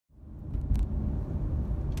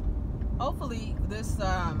Hopefully this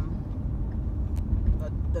the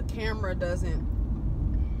camera doesn't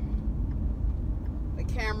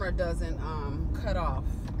cut off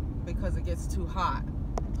because it gets too hot.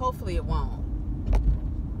 Hopefully it won't.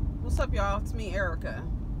 What's up, y'all? It's me, Erica.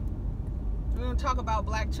 We're gonna talk about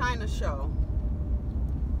Blac Chyna show.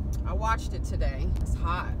 I watched it today. It's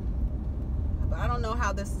hot, but I don't know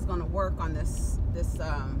how this is gonna work on this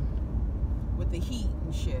with the heat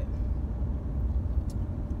and shit.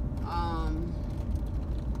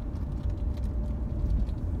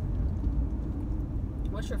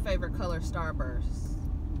 What's your favorite color, Starburst?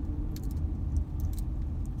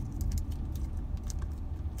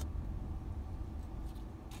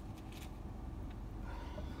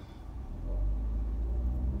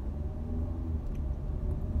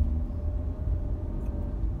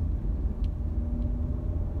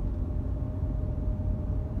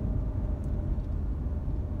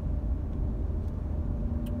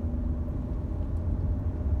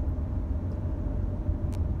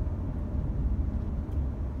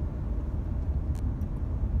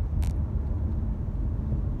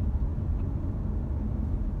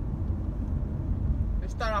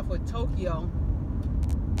 Start off with Tokyo,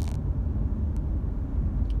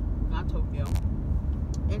 not Tokyo,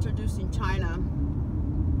 introducing Chyna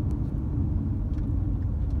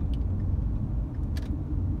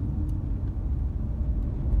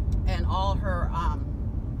and all her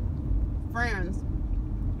friends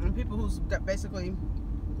and people who's basically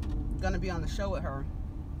gonna be on the show with her.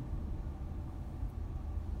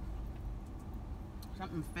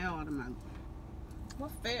 Something fell out of my,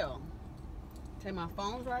 what fell? Okay, my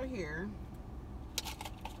phone's right here. I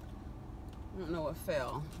don't know what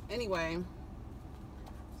fell. Anyway,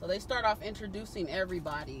 so they start off introducing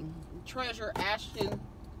everybody. Treasure, Ashton,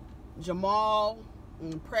 Jamal,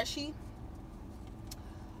 and Preshie.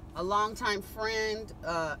 A longtime friend,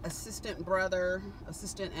 assistant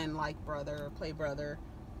and like brother, play brother,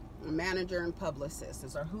 manager and publicist.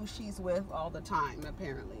 These are who she's with all the time,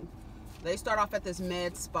 apparently. They start off at this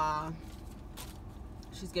med spa.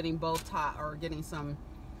 She's getting Botox or getting some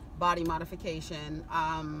body modification.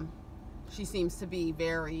 She seems to be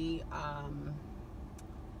very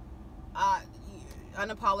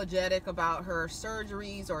unapologetic about her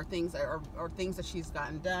surgeries or things that she's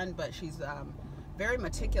gotten done, but she's very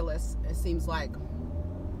meticulous, it seems like,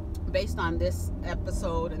 based on this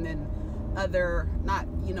episode and then other, not,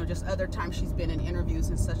 you know, just other times she's been in interviews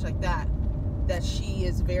and such like that, that she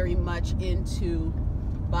is very much into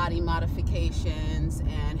body modifications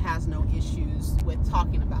and has no issues with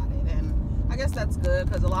talking about it. And I guess that's good,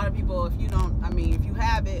 because a lot of people, if you don't, I mean, if you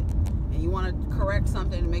have it and you want to correct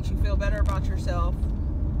something that makes you feel better about yourself,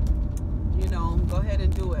 you know, go ahead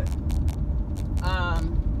and do it.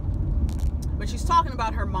 But she's talking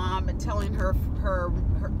about her mom and telling her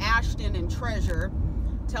Ashton and Treasure,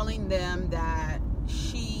 telling them that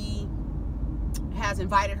she has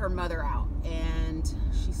invited her mother out and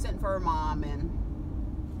she sent for her mom, and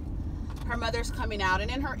her mother's coming out.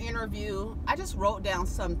 And in her interview, I just wrote down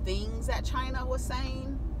some things that Chyna was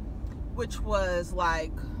saying, which was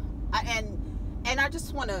like, and I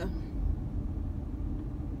just want to,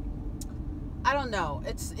 I don't know,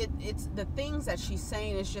 it's the things that she's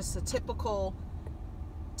saying is just a typical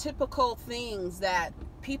things that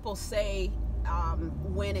people say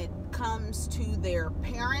when it comes to their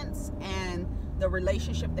parents and the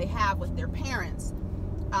relationship they have with their parents.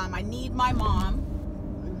 I need my mom.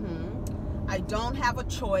 I don't have a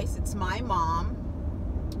choice. It's my mom.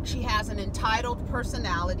 She has an entitled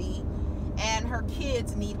personality, and her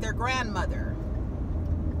kids need their grandmother.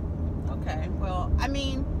 Okay, well, I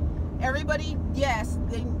mean, everybody, yes,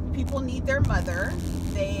 people need their mother.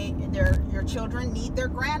 Your children need their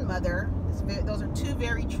grandmother. Those are two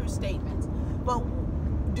very true statements. But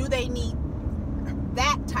do they need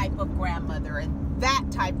that type of grandmother and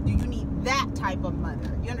that type? Do you need that type of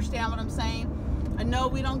mother? You understand what I'm saying? I know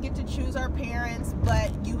we don't get to choose our parents,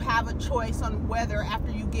 but you have a choice on whether,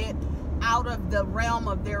 after you get out of the realm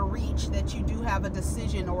of their reach, that you do have a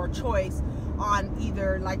decision or a choice on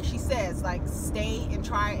either, like she says, like stay and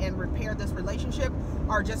try and repair this relationship,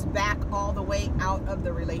 or just back all the way out of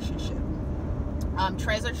the relationship.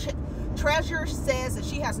 Treasure says that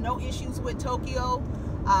she has no issues with Tokyo,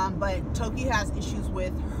 but Tokyo has issues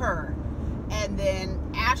with her. And then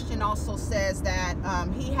Ashton also says that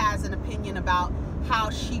he has an opinion about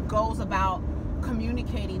how she goes about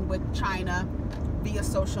communicating with Chyna via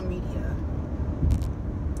social media.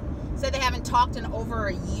 Said they haven't talked in over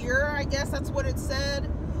a year, I guess that's what it said.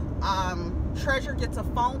 Treasure gets a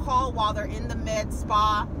phone call while they're in the med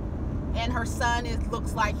spa, and her son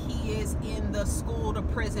looks like he is in the school to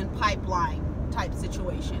prison pipeline type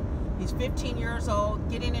situation. He's 15 years old,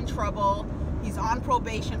 getting in trouble. He's on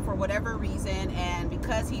probation for whatever reason, and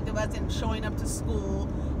because he wasn't showing up to school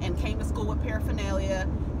and came to school with paraphernalia,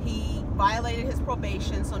 he violated his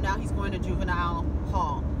probation, so now he's going to juvenile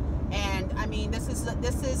hall. And I mean, this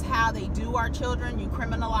is how they do our children. You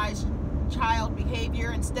criminalize child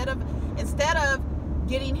behavior instead of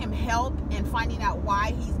getting him help and finding out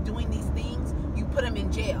why he's doing these things. You put him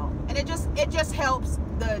in jail, and it just helps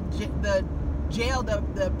the jail,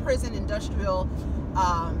 the prison industrial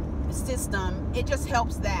system. It just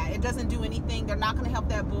helps that. It doesn't do anything. They're not going to help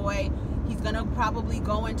that boy. He's going to probably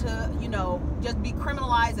go into, you know, just be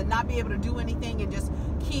criminalized and not be able to do anything and just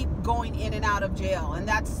keep going in and out of jail. And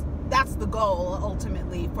that's the goal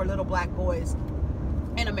ultimately for little black boys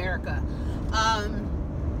in America.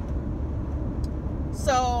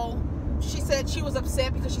 So she said she was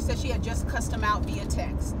upset because she said she had just cussed him out via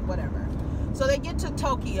text, whatever. So they get to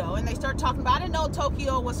Tokyo and they start talking about, I didn't know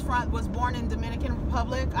Tokyo was born in Dominican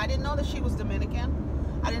Republic. I didn't know that she was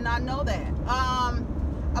Dominican. I did not know that.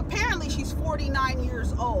 Apparently she's 49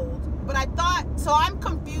 years old, but I thought, so I'm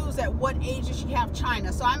confused at what age does she have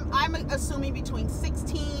Chyna. So I'm assuming between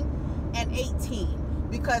 16 and 18,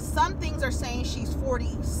 because some things are saying she's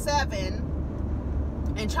 47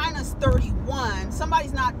 and Chyna's 31.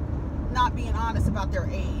 Somebody's not being honest about their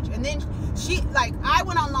age. And then she, like, I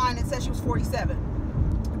went online and said she was 47.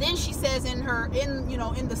 Then she says in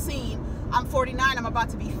the scene, I'm 49, I'm about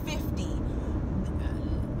to be 50.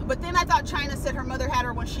 But then I thought Chyna said her mother had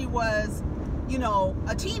her when she was, you know,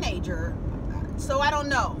 a teenager. So I don't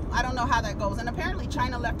know how that goes. And apparently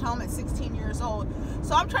Chyna left home at 16 years old.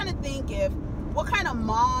 So I'm trying to think, what kind of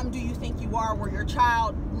mom do you think you are where your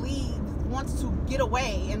child wants to get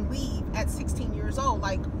away and leave at 16 years old?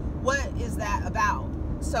 Like, what is that about?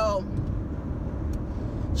 So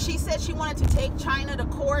she said she wanted to take Chyna to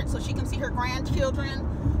court so she can see her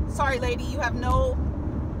grandchildren. Sorry, lady, you have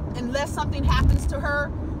unless something happens to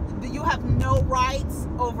her, you have no rights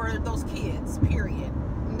over those kids, period.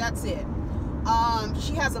 And that's it.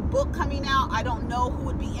 She has a book coming out. I don't know who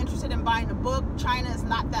would be interested in buying the book. Chyna is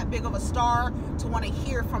not that big of a star to want to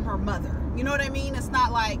hear from her mother. You know what I mean? It's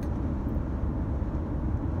not like,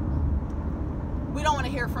 we don't want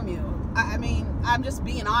to hear from you. I mean, I'm just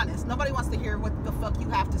being honest. Nobody wants to hear what the fuck you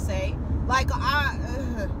have to say. Like,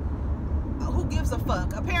 who gives a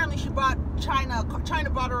fuck? Apparently she bought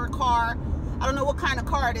Chyna bought her a car. I don't know what kind of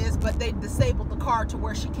car it is, but they disabled the car to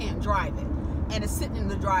where she can't drive it, and it's sitting in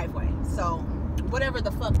the driveway. So whatever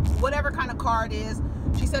kind of car it is,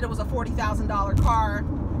 she said it was a $40,000 car.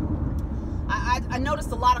 I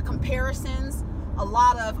noticed a lot of comparisons, a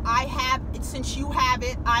lot of, I have it, since you have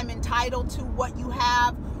it, I'm entitled to what you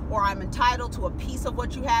have, or I'm entitled to a piece of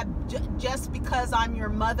what you have just because I'm your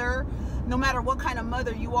mother. No matter what kind of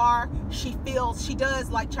mother you are, she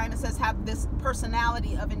does, like Chyna says, have this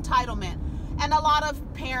personality of entitlement. And a lot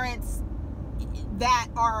of parents that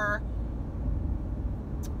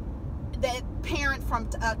parent from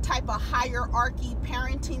a type of hierarchy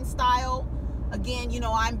parenting style. Again, you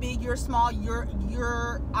know, I'm big, you're small,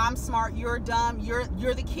 I'm smart, you're dumb,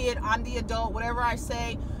 you're the kid, I'm the adult. Whatever I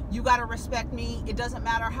say, you got to respect me. It doesn't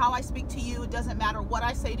matter how I speak to you. It doesn't matter what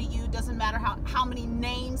I say to you. It doesn't matter how many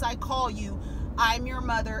names I call you. I'm your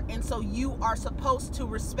mother, and so you are supposed to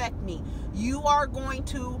respect me.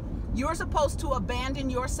 You're supposed to abandon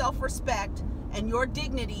your self-respect and your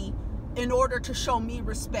dignity in order to show me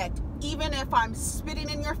respect. Even if I'm spitting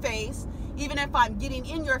in your face, even if I'm getting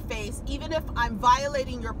in your face, even if I'm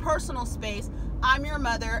violating your personal space, I'm your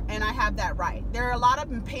mother and I have that right. There are a lot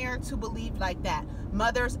of parents who believe like that.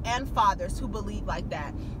 Mothers and fathers who believe like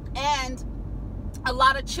that. And a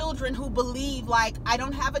lot of children who believe like, I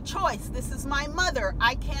don't have a choice. This is my mother.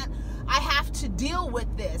 I have to deal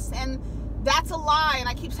with this. And that's a lie. And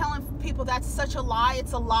I keep telling people that's such a lie.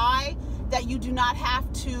 It's a lie that you do not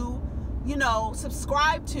have to, you know,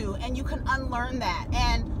 subscribe to, and you can unlearn that.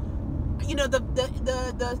 And you know,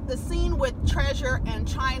 the scene with Treasure and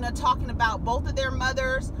Chyna talking about both of their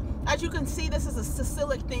mothers, as you can see, this is a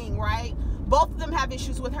Sicilic thing, right? Both of them have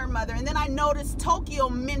issues with her mother. And then I noticed Tokyo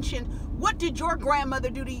mentioned, what did your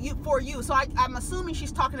grandmother do to you for you? So I'm assuming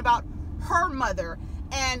she's talking about her mother.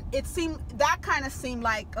 And that kind of seemed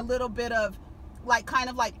like a little bit of like kind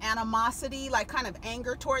of like animosity, like kind of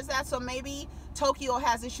anger towards that. So maybe Tokyo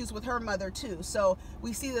has issues with her mother too. So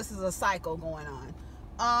we see this as a cycle going on.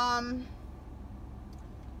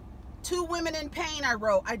 Two women in pain, I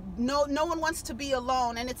wrote. No one wants to be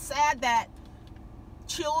alone, and it's sad that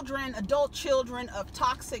adult children of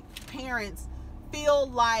toxic parents feel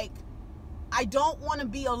like I don't want to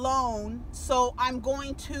be alone, so I'm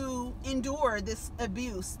going to endure this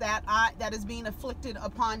abuse that is being afflicted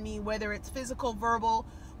upon me, whether it's physical, verbal,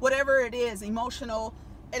 whatever it is, emotional.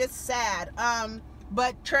 It is sad.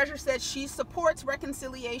 But Treasure said she supports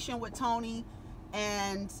reconciliation with Toni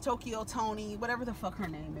and Tokyo Toni, whatever the fuck her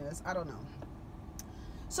name is. I don't know.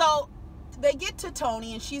 So they get to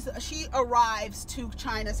Toni, and she arrives to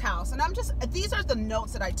Chyna's house, and these are the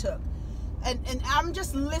notes that I took. And I'm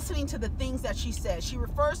just listening to the things that she says. She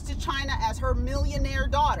refers to Chyna as her millionaire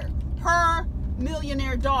daughter. Her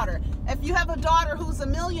millionaire daughter. If you have a daughter who's a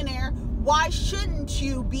millionaire, why shouldn't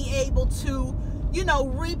you be able to,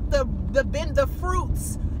 reap the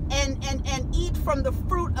fruits and eat from the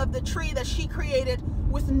fruit of the tree that she created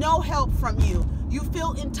with no help from you? You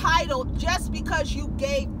feel entitled just because you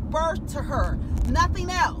gave birth to her. Nothing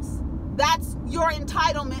else. That's your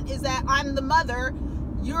entitlement, is that I'm the mother.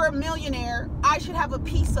 You're a millionaire. I should have a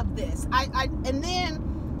piece of this. And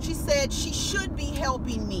then she said she should be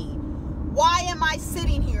helping me. Why am I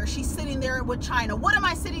sitting here? She's sitting there with Chyna. What am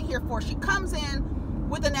I sitting here for? She comes in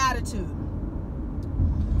with an attitude.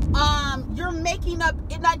 You're making up.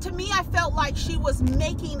 To me, I felt like she was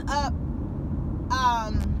making up.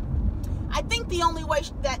 I think the only way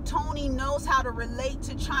that Toni knows how to relate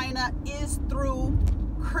to Chyna is through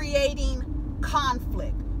creating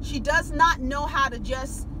conflict. She does not know how to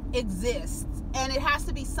just exist, and it has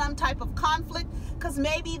to be some type of conflict, because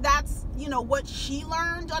maybe that's what she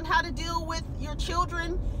learned on how to deal with your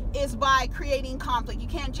children, is by creating conflict. You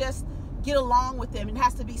can't just get along with them. It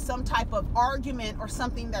has to be some type of argument or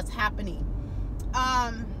something that's happening.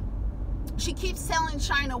 She keeps telling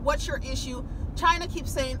Chyna, what's your issue? Chyna keeps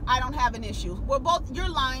saying, I don't have an issue. Well, you're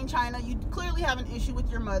lying, Chyna. You clearly have an issue with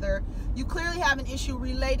your mother. You clearly have an issue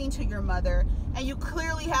relating to your mother. And you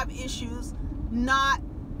clearly have issues not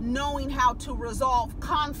knowing how to resolve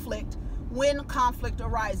conflict when conflict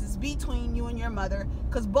arises between you and your mother.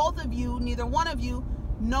 Because both of you, neither one of you,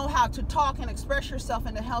 know how to talk and express yourself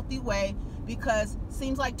in a healthy way. Because it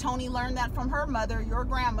seems like Toni learned that from her mother, your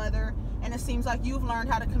grandmother. And it seems like you've learned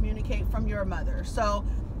how to communicate from your mother. So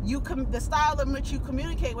the style in which you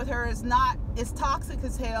communicate with her is toxic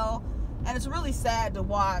as hell, and it's really sad to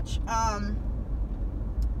watch. I'm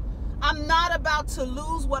not about to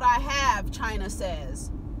lose what I have, Chyna says.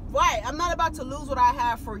 Right, I'm not about to lose what I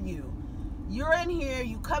have for you. You're in here,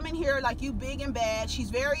 you come in here like you big and bad. She's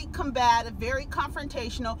very combative, very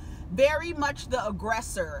confrontational, very much the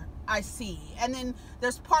aggressor, I see. And then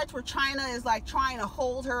there's parts where Chyna is like trying to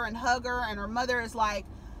hold her and hug her, and her mother is like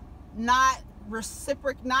not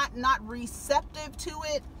receptive to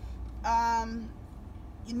it. And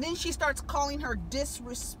then she starts calling her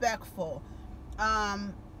disrespectful.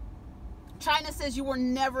 Chyna says, you were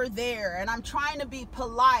never there, and I'm trying to be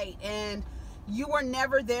polite, and you were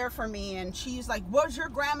never there for me. And she's like, what's your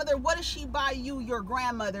grandmother? What does she buy you, your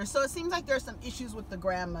grandmother? So it seems like there's some issues with the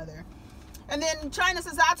grandmother. And then Chyna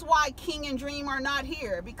says, that's why King and Dream are not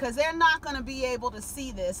here, because they're not going to be able to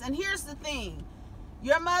see this. And here's the thing.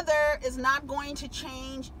 Your mother is not going to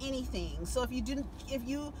change anything. So if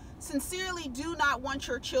you sincerely do not want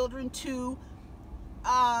your children to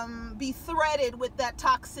be threaded with that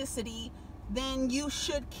toxicity, then you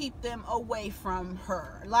should keep them away from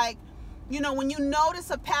her. Like, when you notice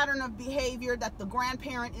a pattern of behavior that the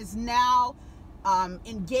grandparent is now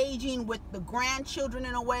engaging with the grandchildren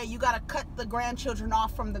in a way, you got to cut the grandchildren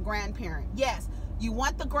off from the grandparent. Yes, you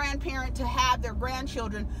want the grandparent to have their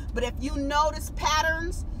grandchildren, but if you notice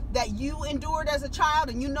patterns that you endured as a child,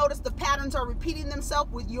 and you notice the patterns are repeating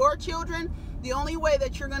themselves with your children, the only way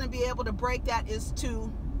that you're going to be able to break that is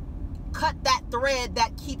to cut that thread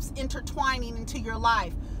that keeps intertwining into your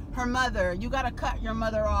life. Her mother, you got to cut your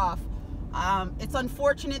mother off. It's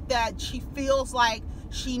unfortunate that she feels like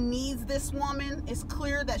she needs this woman. It's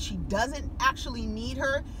clear that she doesn't actually need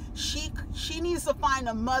her. She needs to find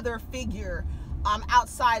a mother figure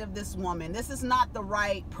outside of this woman. This is not the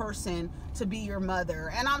right person to be your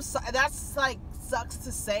mother. And that's like sucks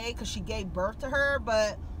to say, because she gave birth to her,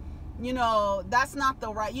 but that's not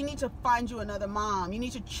the right. You need to find you another mom. You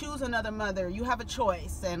need to choose another mother. You have a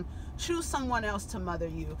choice, and choose someone else to mother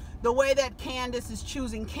you. The way that Candace is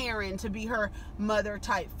choosing Karen to be her mother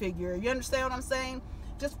type figure. You understand what I'm saying?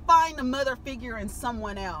 Just find a mother figure in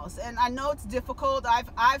someone else. And I know it's difficult.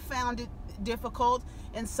 I've found it difficult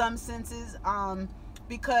in some senses,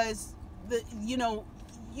 because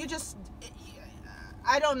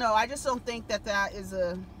I don't know. I just don't think that is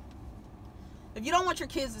if you don't want your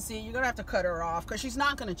kids to see it, you're gonna have to cut her off, because she's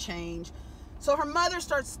not gonna change. So her mother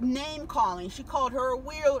starts name calling. She called her a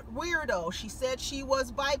weirdo. She said she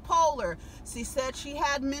was bipolar. She said she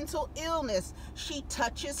had mental illness. She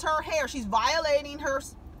touches her hair. She's violating her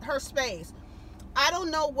space. I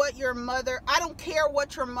don't know what your mother, I don't care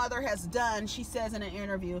what your mother has done, she says in an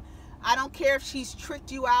interview. I don't care if she's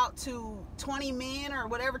tricked you out to 20 men or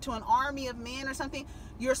whatever, to an army of men or something.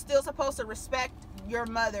 You're still supposed to respect your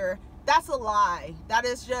mother. That's a lie. That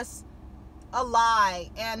is just a lie.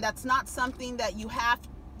 And that's not something that you have,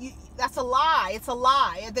 that's a lie. It's a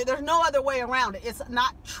lie. There's no other way around it. It's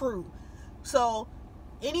not true. So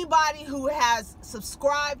anybody who has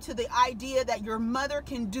subscribed to the idea that your mother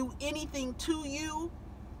can do anything to you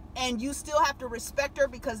and you still have to respect her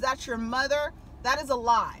because that's your mother, that is a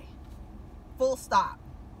lie. Full stop.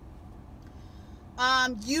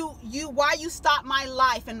 Why you stop my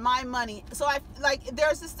life and my money? So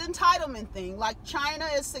there's this entitlement thing. Like,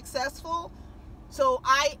 Chyna is successful, so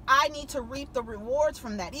I need to reap the rewards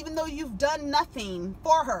from that. Even though you've done nothing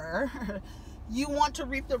for her, you want to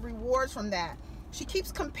reap the rewards from that. She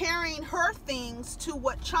keeps comparing her things to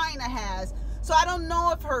what Chyna has. So I don't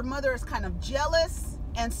know if her mother is kind of jealous,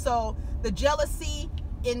 and so the jealousy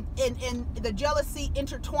the jealousy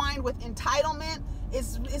intertwined with entitlement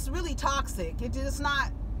is really toxic. It is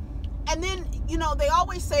not. And then, you know, they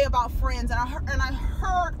always say about friends, and I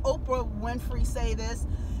heard Oprah Winfrey say this: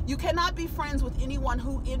 you cannot be friends with anyone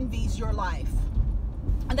who envies your life.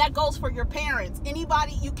 And that goes for your parents.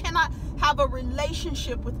 Anybody, you cannot have a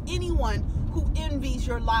relationship with anyone who envies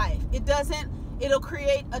your life. It'll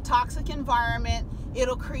create a toxic environment.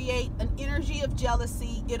 It'll create an energy of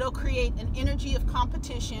jealousy. It'll create an energy of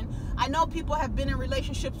competition. I know people have been in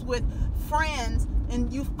relationships with friends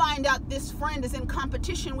and you find out this friend is in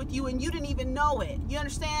competition with you and you didn't even know it. You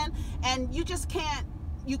understand? And you just can't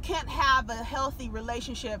have a healthy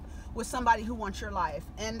relationship with somebody who wants your life.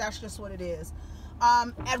 And that's just what it is.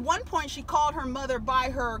 At one point, she called her mother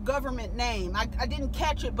by her government name. I didn't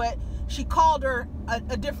catch it, but she called her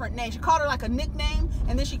a different name. She called her like a nickname,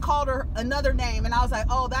 and then she called her another name. And I was like,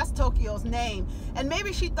 oh, that's Tokyo's name. And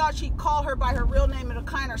maybe she thought she'd call her by her real name. It'll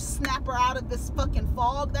kind of snap her out of this fucking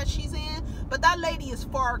fog that she's in. But that lady is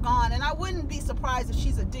far gone. And I wouldn't be surprised if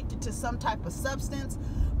she's addicted to some type of substance.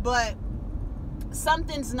 But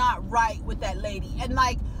something's not right with that lady. And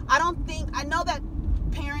like, I know that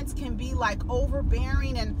parents can be like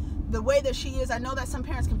overbearing, and the way that she is, I know that some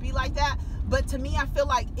parents can be like that, but to me, I feel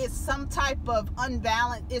like it's some type of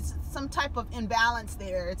unbalance. It's some type of imbalance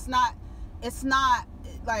there. It's not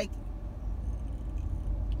like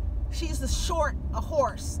she's a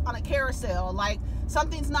horse on a carousel. Like,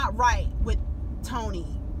 something's not right with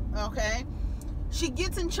Toni. Okay, she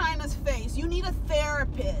gets in Chyna's face. You need a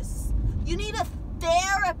therapist. You need a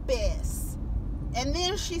therapist. And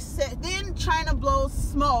then then Chyna blows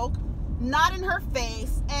smoke, not in her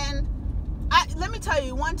face. And let me tell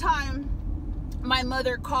you, one time my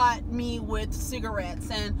mother caught me with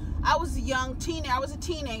cigarettes, and I was a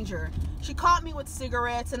teenager. She caught me with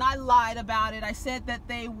cigarettes, and I lied about it. I said that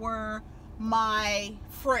they were my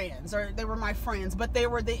friends, but they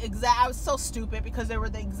were I was so stupid because they were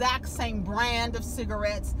the exact same brand of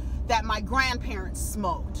cigarettes that my grandparents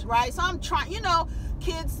smoked, right? So I'm trying, you know,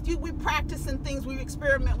 kids, we practice and things, we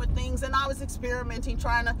experiment with things, and I was experimenting,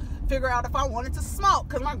 trying to figure out if I wanted to smoke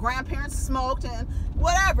because my grandparents smoked and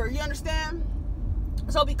whatever, you understand?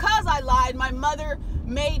 So because I lied, my mother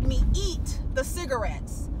made me eat the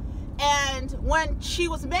cigarettes. And when she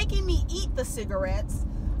was making me eat the cigarettes,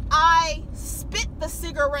 I spit the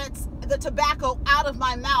tobacco out of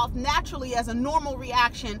my mouth naturally as a normal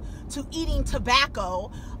reaction to eating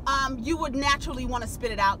tobacco. You would naturally want to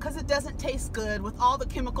spit it out because it doesn't taste good with all the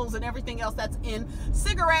chemicals and everything else that's in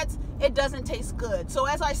cigarettes. It doesn't taste good. So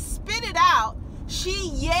as I spit it out, she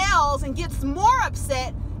yells and gets more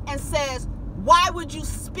upset and says, "Why would you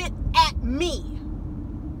spit at me?"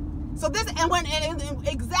 So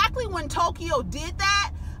exactly when Tokyo did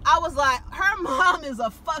that, I was like, her mom is a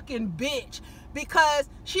fucking bitch, because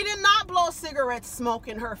she did not blow cigarette smoke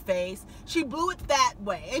in her face. She blew it that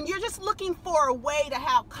way. And you're just looking for a way to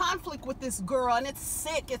have conflict with this girl, and it's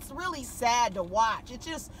sick. It's really sad to watch. It's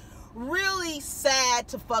just really sad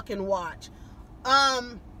to fucking watch.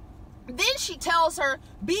 Then she tells her,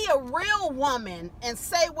 be a real woman and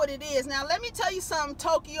say what it is. Now, let me tell you something,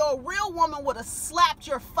 Tokyo. A real woman would have slapped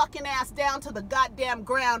your fucking ass down to the goddamn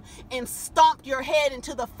ground and stomped your head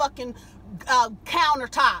into the fucking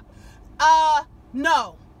countertop.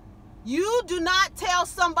 No. You do not tell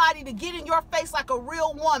somebody to get in your face like a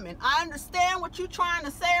real woman. I understand what you're trying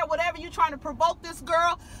to say or whatever you're trying to provoke this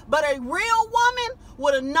girl, but a real woman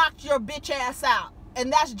would have knocked your bitch ass out.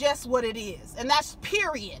 And that's just what it is. And that's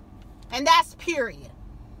period. And that's period.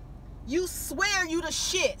 You swear you the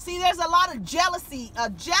shit. See, there's a lot of jealousy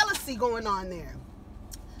going on there.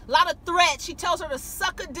 A lot of threats. She tells her to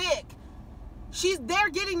suck a dick. They're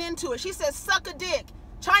getting into it. She says, suck a dick.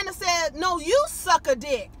 Chyna said, no, you suck a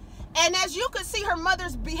dick. And as you could see, her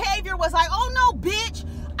mother's behavior was like, oh no, bitch,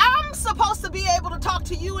 I'm supposed to be able to talk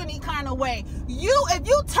to you any kind of way. If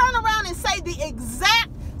you turn around and say the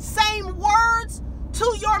exact same words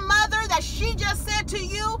to your mother that she just said to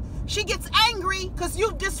you, she gets angry because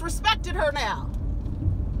you've disrespected her now.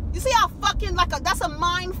 You see how fucking that's a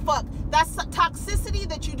mind fuck. That's a toxicity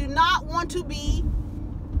that you do not want to be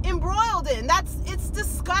embroiled in. It's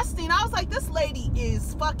disgusting. I was like, this lady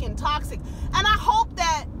is fucking toxic. And I hope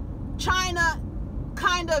that Chyna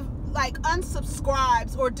kind of like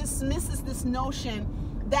unsubscribes or dismisses this notion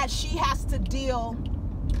that she has to deal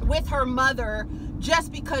with her mother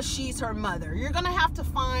just because she's her mother. You're gonna have to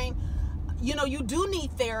find, you do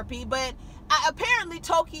need therapy, but apparently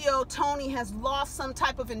Tokyo Toni has lost some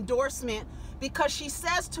type of endorsement because she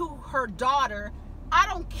says to her daughter, I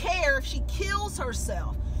don't care if she kills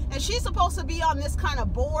herself. And she's supposed to be on this kind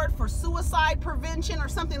of board for suicide prevention or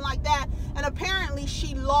something like that. And apparently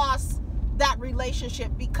she lost that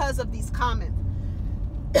relationship because of these comments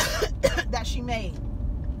that she made.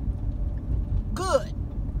 Good.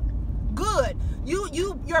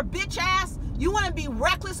 Your bitch ass, you want to be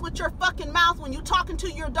reckless with your fucking mouth when you talking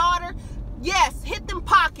to your daughter? Yes, hit them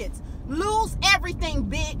pockets. Lose everything,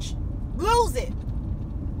 bitch. Lose it.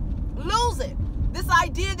 This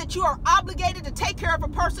idea that you are obligated to take care of a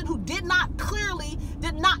person who clearly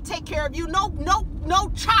did not take care of you.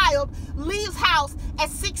 No child leaves house at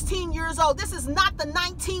 16 years old. This is not the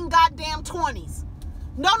 19 goddamn 20s.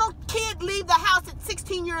 No kid leave the house at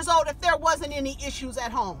 16 years old if there wasn't any issues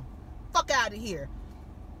at home. Fuck out of here.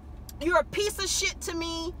 You're a piece of shit to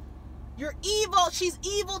me. You're evil. She's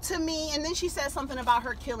evil to me. And then she says something about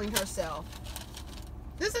her killing herself.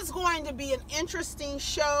 This is going to be an interesting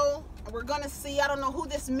show. We're going to see. I don't know who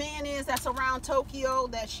this man is that's around Tokyo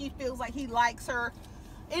that she feels like he likes her.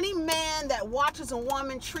 Any man that watches a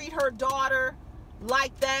woman treat her daughter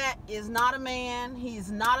like that is not a man.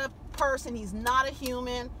 He's not a person. He's not a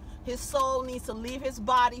human. His soul needs to leave his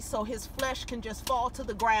body so his flesh can just fall to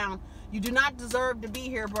the ground. You do not deserve to be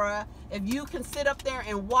here, bruh. If you can sit up there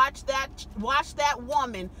and watch that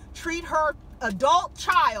woman treat her adult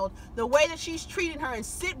child the way that she's treating her and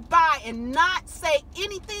sit by and not say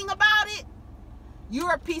anything about it,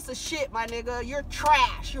 you're a piece of shit, my nigga. You're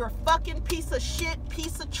trash. You're a fucking piece of shit,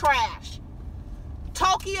 piece of trash.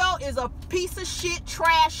 Tokyo is a piece of shit,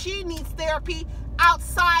 trash. She needs therapy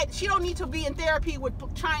outside. She don't need to be in therapy with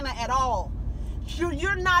Chyna at all.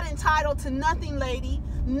 You're not entitled to nothing, lady.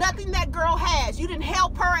 Nothing that girl has. You didn't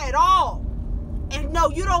help her at all. And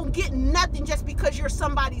no, you don't get nothing just because you're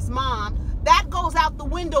somebody's mom. That goes out the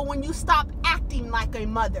window when you stop acting like a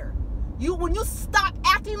mother. When you stop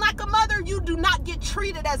acting like a mother, you do not get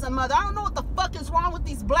treated as a mother. I don't know what the fuck is wrong with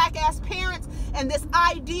these black ass parents and this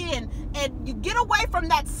idea, and you get away from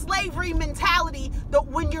that slavery mentality that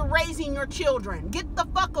when you're raising your children. Get the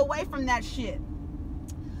fuck away from that shit.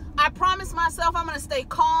 I promise myself I'm going to stay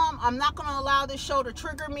calm. I'm not going to allow this show to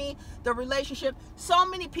trigger me. The relationship. So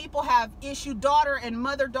many people have issue daughter and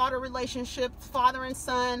mother-daughter relationships, father and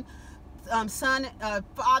son,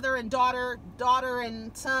 father and daughter, daughter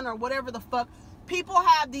and son, or whatever the fuck. People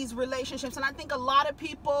have these relationships, and I think a lot of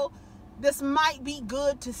people, this might be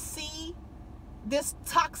good to see this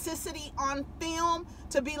toxicity on film,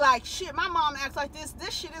 to be like, shit, my mom acts like this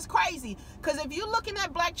shit is crazy. Because if you're looking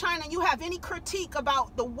at Blac Chyna and you have any critique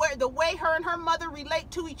about the way her and her mother relate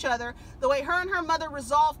to each other, the way her and her mother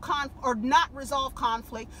resolve or not resolve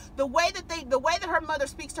conflict, the way that her mother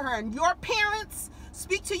speaks to her, and your parents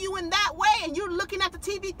speak to you in that way, and you're looking at the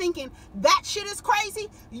TV thinking that shit is crazy,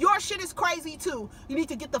 your shit is crazy too. You need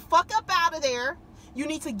to get the fuck up out of there. You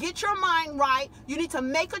need to get your mind right. You need to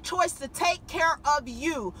make a choice to take care of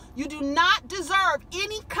you. You do not deserve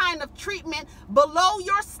any kind of treatment below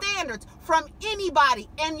your standards from anybody,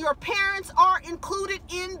 and your parents are included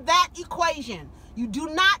in that equation. You do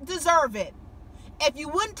not deserve it. If you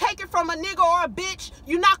wouldn't take it from a nigga or a bitch,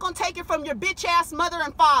 you're not going to take it from your bitch ass mother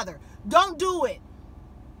and father. Don't do it.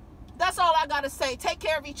 That's all I got to say. Take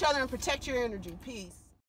care of each other and protect your energy. Peace.